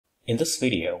In this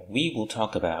video, we will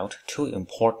talk about two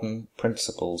important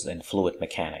principles in fluid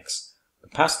mechanics,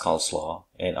 Pascal's law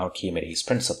and Archimedes'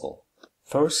 principle.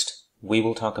 First, we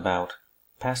will talk about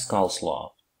Pascal's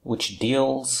law, which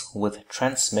deals with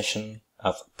transmission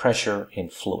of pressure in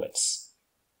fluids.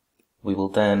 We will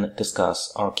then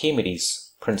discuss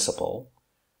Archimedes' principle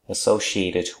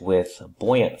associated with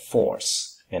buoyant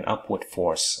force, an upward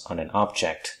force on an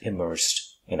object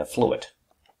immersed in a fluid.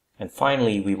 And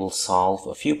finally, we will solve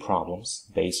a few problems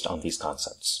based on these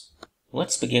concepts.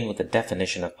 Let's begin with the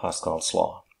definition of Pascal's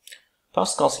law.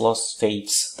 Pascal's law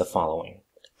states the following.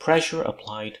 Pressure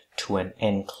applied to an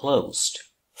enclosed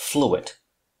fluid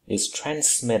is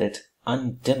transmitted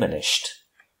undiminished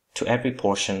to every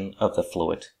portion of the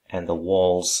fluid and the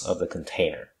walls of the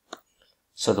container.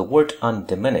 So the word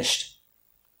undiminished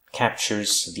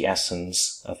captures the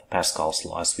essence of Pascal's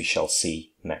law, as we shall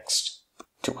see next.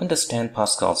 To understand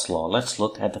Pascal's law, let's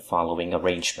look at the following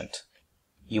arrangement.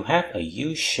 You have a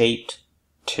U-shaped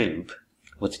tube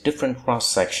with different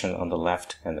cross-section on the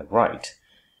left and the right,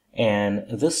 and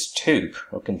this tube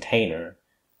or container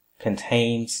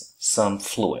contains some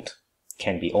fluid. It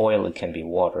can be oil, it can be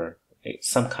water,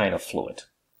 some kind of fluid.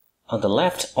 On the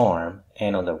left arm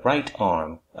and on the right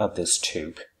arm of this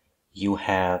tube, you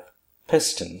have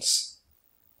pistons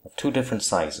of two different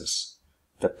sizes.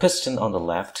 The piston on the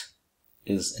left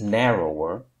is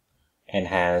narrower and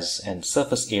has a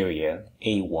surface area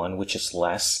A1 which is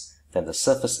less than the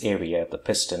surface area of the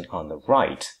piston on the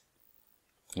right,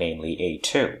 namely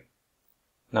A2.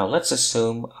 Now let's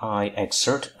assume I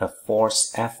exert a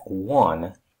force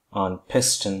F1 on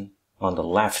piston on the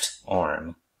left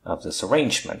arm of this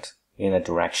arrangement in a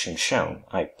direction shown.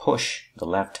 I push the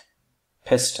left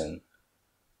piston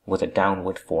with a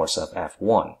downward force of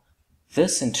F1.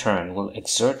 This in turn will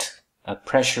exert a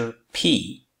pressure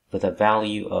P with a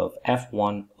value of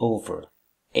F1 over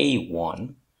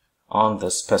A1 on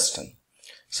this piston.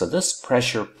 So this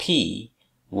pressure P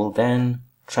will then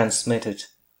transmit it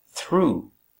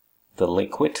through the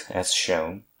liquid as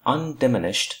shown,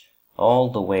 undiminished,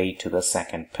 all the way to the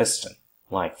second piston,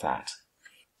 like that.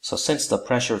 So since the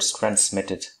pressure is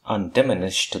transmitted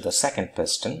undiminished to the second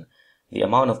piston, the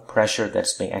amount of pressure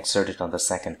that's being exerted on the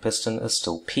second piston is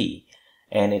still P,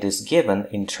 and it is given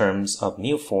in terms of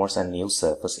new force and new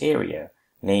surface area,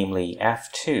 namely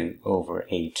F2 over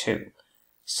A2.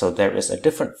 So there is a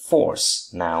different force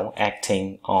now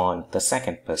acting on the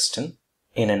second piston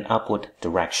in an upward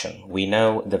direction. We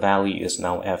know the value is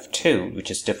now F2,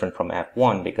 which is different from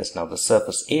F1 because now the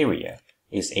surface area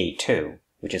is A2,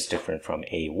 which is different from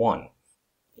A1.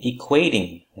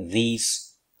 Equating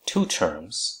these two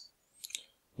terms,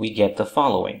 we get the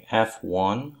following.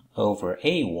 F1 over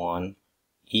A1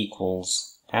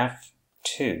 equals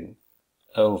F2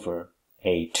 over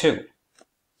A2.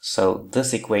 So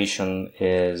this equation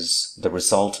is the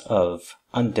result of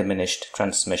undiminished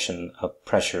transmission of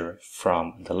pressure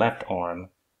from the left arm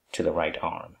to the right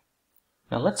arm.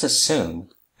 Now let's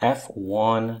assume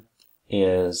F1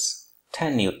 is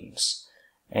 10 newtons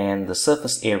and the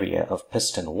surface area of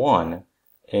piston 1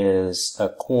 is a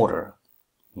quarter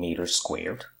meter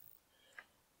squared,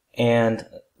 and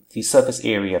the surface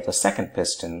area of the second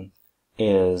piston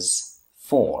is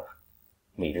 4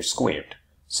 meters squared.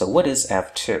 So what is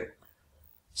F2?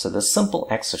 So the simple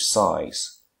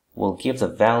exercise will give the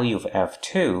value of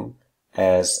F2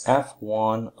 as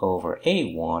F1 over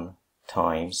A1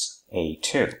 times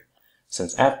A2.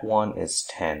 Since F1 is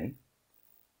 10,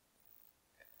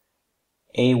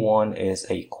 A1 is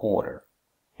a quarter,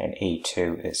 and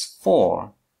A2 is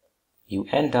 4, you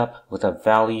end up with a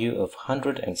value of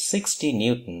 160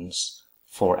 newtons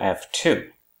for F2.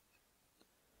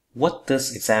 What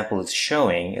this example is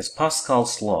showing is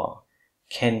Pascal's law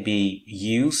can be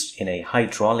used in a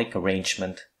hydraulic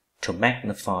arrangement to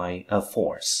magnify a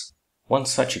force. One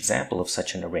such example of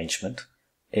such an arrangement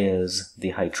is the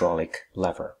hydraulic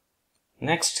lever.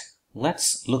 Next,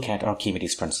 let's look at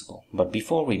Archimedes' principle. But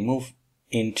before we move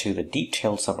into the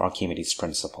details of Archimedes'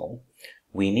 principle,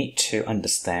 we need to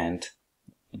understand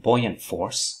buoyant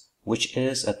force, which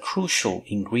is a crucial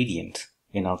ingredient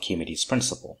in Archimedes'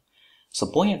 principle. So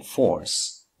buoyant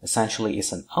force essentially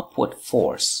is an upward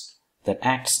force that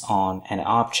acts on an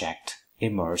object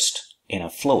immersed in a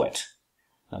fluid.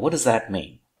 Now what does that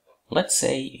mean? Let's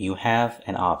say you have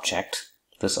an object,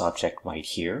 this object right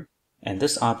here, and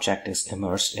this object is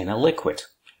immersed in a liquid.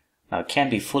 Now it can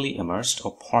be fully immersed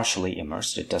or partially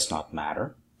immersed, it does not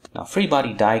matter. Now free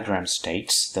body diagram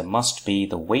states there must be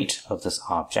the weight of this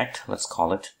object, let's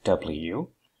call it W,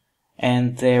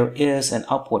 and there is an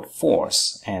upward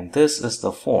force, and this is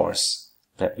the force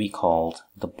that we called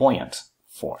the buoyant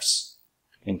force.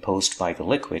 imposed by the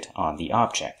liquid on the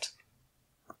object.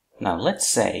 Now let's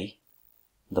say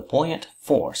the buoyant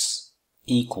force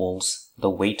equals the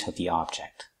weight of the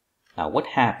object. Now what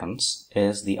happens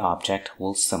is the object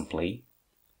will simply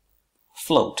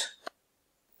float,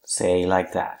 say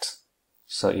like that.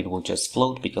 So it will just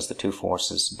float because the two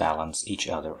forces balance each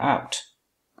other out.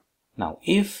 Now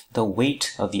if the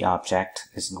weight of the object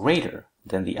is greater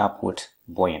than the upward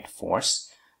buoyant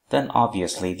force, then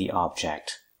obviously the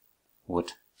object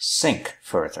would sink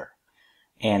further.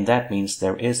 And that means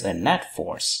there is a net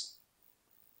force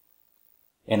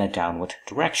in a downward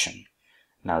direction.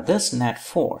 Now this net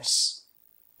force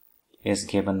is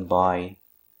given by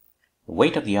the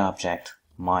weight of the object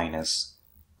minus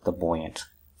the buoyant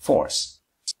force.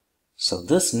 So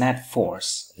this net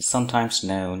force is sometimes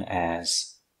known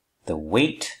as the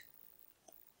weight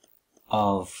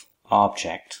of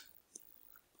object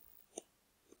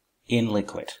in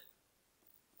liquid,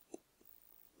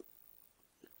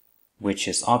 which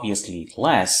is obviously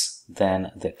less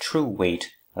than the true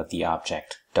weight of the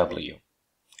object W.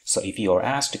 So if you are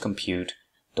asked to compute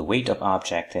the weight of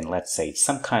object in, let's say,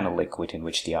 some kind of liquid in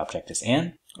which the object is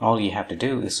in, all you have to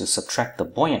do is to subtract the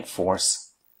buoyant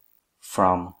force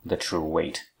from the true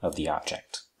weight of the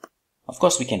object. Of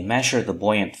course, we can measure the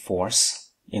buoyant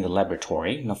force in the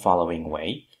laboratory in the following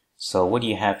way. So what do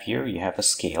you have here? You have a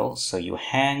scale. So you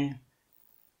hang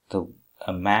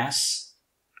a mass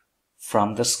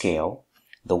from the scale.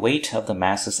 The weight of the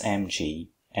mass is mg,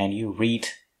 and you read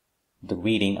the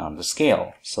reading on the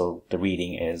scale. So the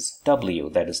reading is W,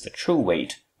 that is the true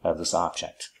weight of this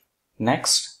object.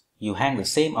 Next, you hang the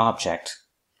same object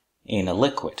in a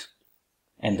liquid,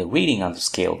 and the reading on the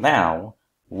scale now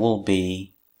will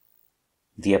be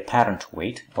the apparent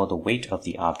weight, or the weight of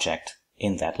the object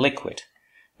in that liquid.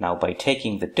 Now by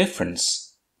taking the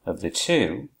difference of the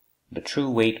two, the true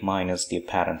weight minus the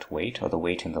apparent weight, or the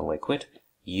weight in the liquid,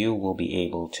 you will be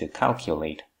able to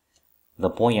calculate the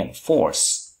buoyant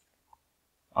force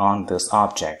on this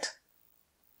object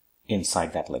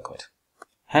inside that liquid.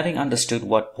 Having understood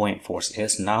what buoyant force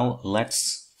is, now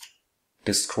let's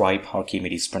describe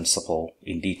Archimedes' principle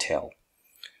in detail.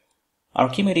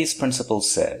 Archimedes' principle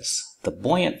says the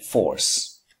buoyant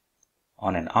force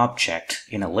on an object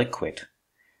in a liquid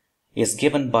is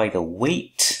given by the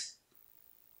weight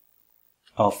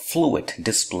of fluid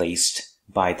displaced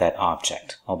by that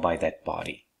object or by that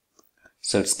body.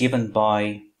 So it's given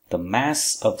by the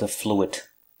mass of the fluid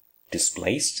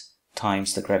displaced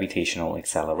times the gravitational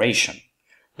acceleration.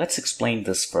 Let's explain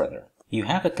this further. You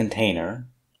have a container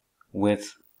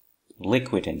with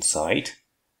liquid inside,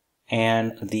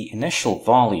 and the initial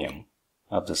volume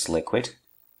of this liquid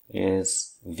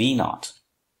is V0.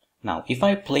 Now, if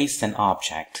I place an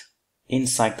object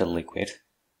inside the liquid,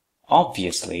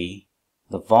 obviously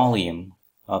the volume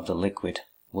of the liquid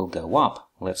will go up.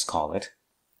 Let's call it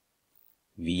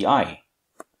VI.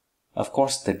 Of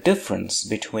course, the difference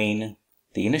between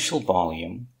the initial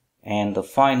volume and the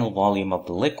final volume of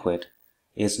the liquid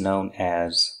is known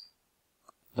as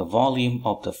the volume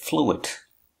of the fluid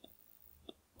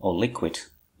or liquid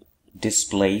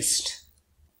displaced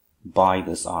by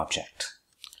this object.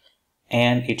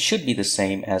 And it should be the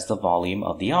same as the volume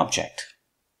of the object.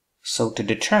 So to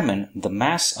determine the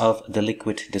mass of the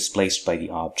liquid displaced by the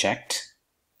object,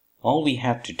 all we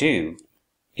have to do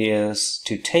is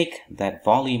to take that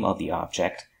volume of the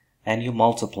object and you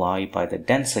multiply by the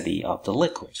density of the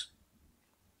liquid.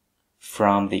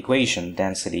 From the equation,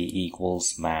 density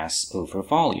equals mass over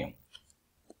volume.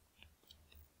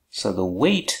 So the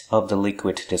weight of the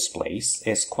liquid displaced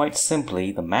is quite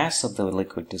simply the mass of the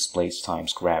liquid displaced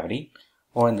times gravity,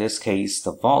 or in this case,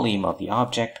 the volume of the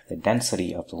object, the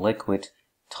density of the liquid,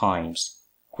 times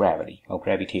gravity, or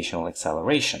gravitational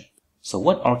acceleration. So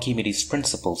what Archimedes'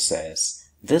 principle says,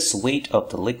 this weight of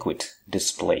the liquid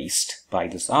displaced by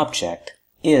this object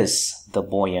is the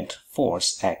buoyant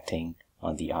force acting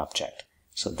on the object.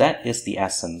 So that is the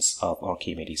essence of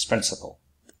Archimedes' principle.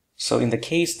 So in the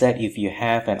case that if you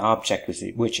have an object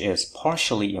which is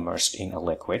partially immersed in a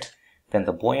liquid, then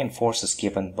the buoyant force is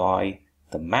given by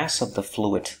the mass of the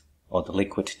fluid or the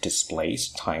liquid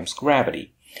displaced times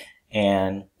gravity.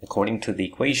 And according to the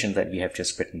equation that we have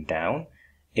just written down,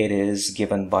 it is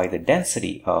given by the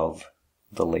density of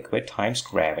the liquid times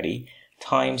gravity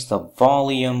times the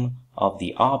volume of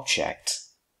the object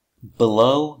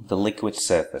below the liquid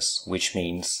surface, which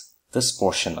means this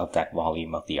portion of that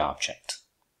volume of the object.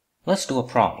 Let's do a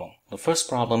problem. The first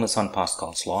problem is on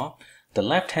Pascal's law. The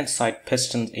left-hand side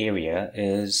piston area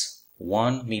is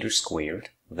 1 meter squared,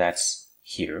 that's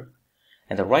here,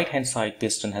 and the right-hand side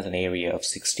piston has an area of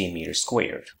 16 meters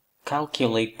squared.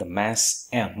 calculate the mass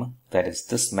M, that is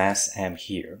this mass M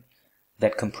here,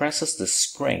 that compresses the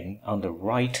spring on the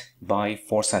right by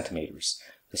 4 centimeters.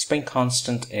 The spring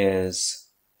constant is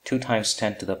 2 times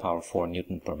 10 to the power 4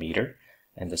 Newton per meter,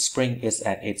 and the spring is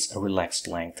at its relaxed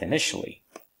length initially.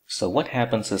 So what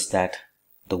happens is that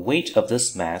the weight of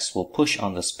this mass will push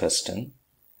on this piston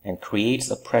and creates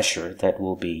a pressure that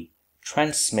will be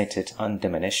transmitted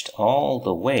undiminished all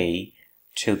the way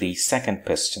to the second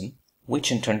piston,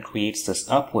 which in turn creates this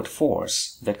upward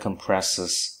force that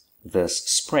compresses this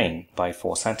spring by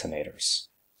 4 centimeters.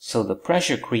 So the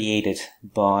pressure created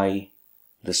by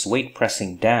this weight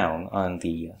pressing down on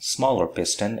the smaller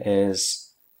piston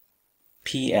is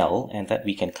PL, and that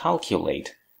we can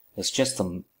calculate is just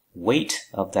the weight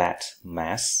of that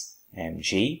mass,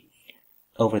 mg,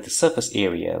 over the surface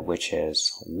area, which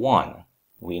is 1.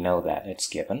 We know that it's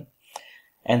given.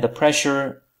 And the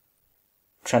pressure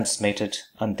transmitted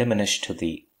undiminished to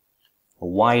the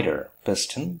wider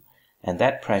piston, and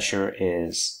that pressure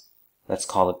is, let's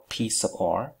call it P sub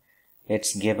R.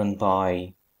 It's given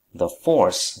by the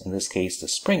force, in this case the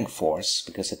spring force,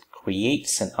 because it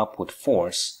creates an upward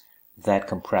force that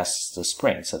compresses the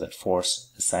spring. So that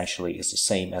force essentially is the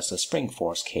same as the spring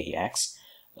force Kx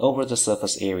over the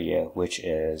surface area, which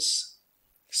is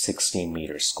 16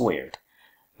 meters squared.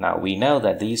 Now we know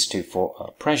that these two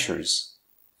pressures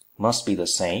must be the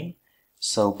same.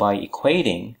 So by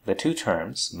equating the two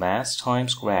terms, mass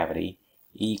times gravity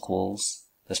equals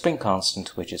the spring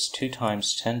constant, which is 2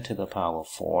 times 10 to the power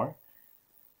 4.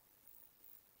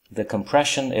 The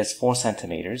compression is 4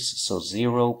 centimeters, so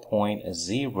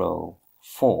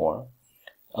 0.04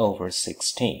 over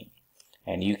 16.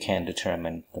 And you can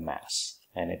determine the mass.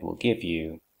 And it will give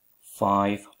you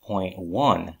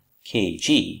 5.1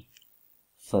 kg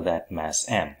for that mass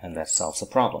M, and that solves the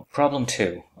problem. Problem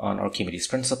 2 on Archimedes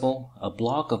principle. A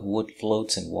block of wood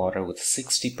floats in water with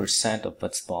 60% of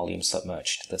its volume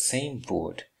submerged. The same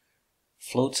wood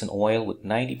floats in oil with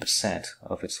 90%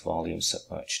 of its volume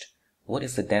submerged. What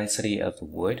is the density of the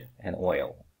wood and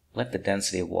oil? Let the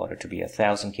density of water to be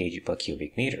 1000 kg per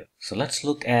cubic meter. So let's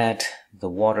look at the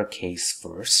water case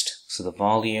first. So the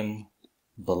volume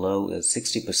below is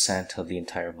 60% of the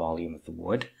entire volume of the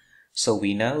wood. So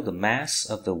we know the mass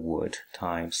of the wood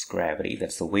times gravity,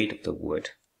 that's the weight of the wood,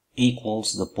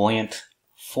 equals the buoyant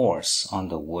force on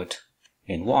the wood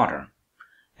in water.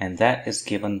 And that is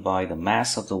given by the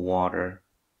mass of the water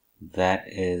that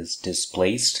is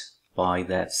displaced by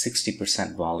that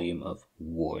 60% volume of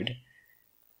wood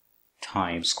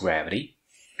times gravity.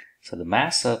 So the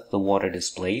mass of the water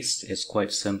displaced is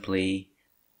quite simply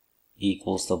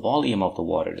equals the volume of the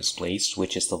water displaced,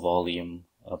 which is the volume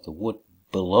of the wood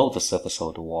below the surface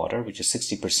of the water, which is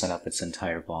 60% of its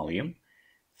entire volume,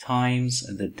 times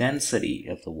the density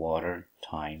of the water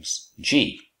times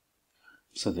G.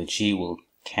 So the G will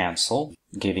cancel,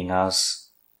 giving us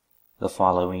the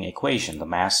following equation. The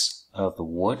mass of the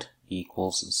wood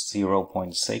equals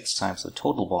 0.6 times the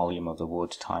total volume of the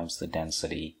wood times the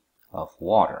density of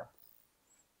water.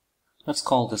 Let's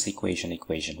call this equation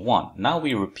equation 1. Now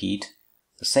we repeat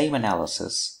the same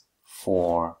analysis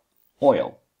for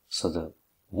oil. So the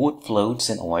wood floats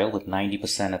in oil with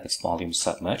 90% of its volume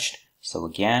submerged. So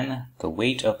again, the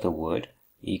weight of the wood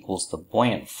equals the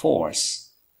buoyant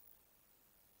force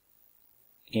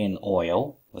in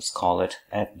oil. Let's call it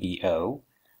FBO.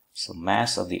 So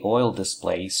mass of the oil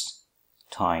displaced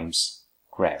times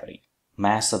gravity.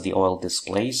 Mass of the oil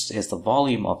displaced is the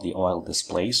volume of the oil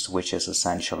displaced, which is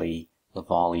essentially the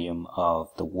volume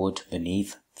of the wood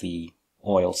beneath the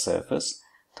oil surface,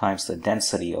 times the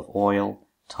density of oil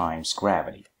times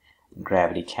gravity.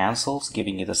 Gravity cancels,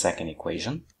 giving you the second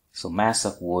equation. So mass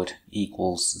of wood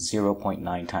equals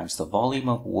 0.9 times the volume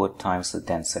of wood times the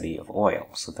density of oil.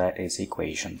 So that is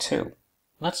equation 2.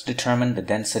 Let's determine the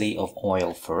density of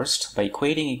oil first. By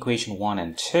equating equation 1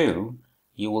 and 2,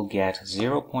 you will get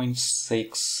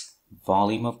 0.6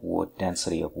 volume of wood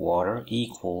density of water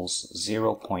equals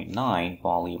 0.9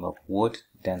 volume of wood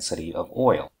density of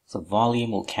oil. So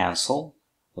volume will cancel.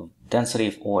 The density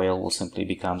of oil will simply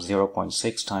become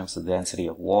 0.6 times the density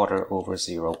of water over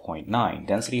 0.9.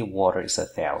 Density of water is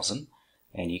 1000,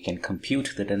 and you can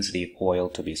compute the density of oil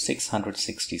to be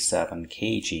 667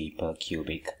 kg per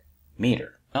cubic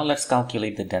meter. Now let's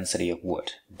calculate the density of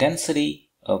wood. Density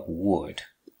of wood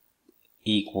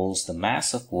equals the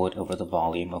mass of wood over the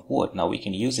volume of wood. Now we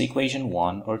can use equation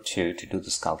 1 or 2 to do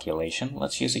this calculation.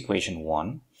 Let's use equation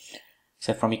 1.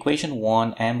 So from equation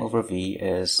 1, m over v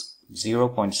is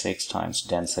 0.6 times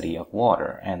density of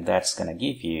water, and that's going to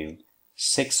give you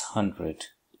 600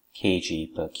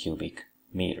 kg per cubic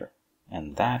meter.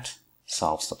 And that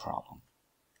solves the problem.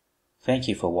 Thank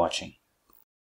you for watching.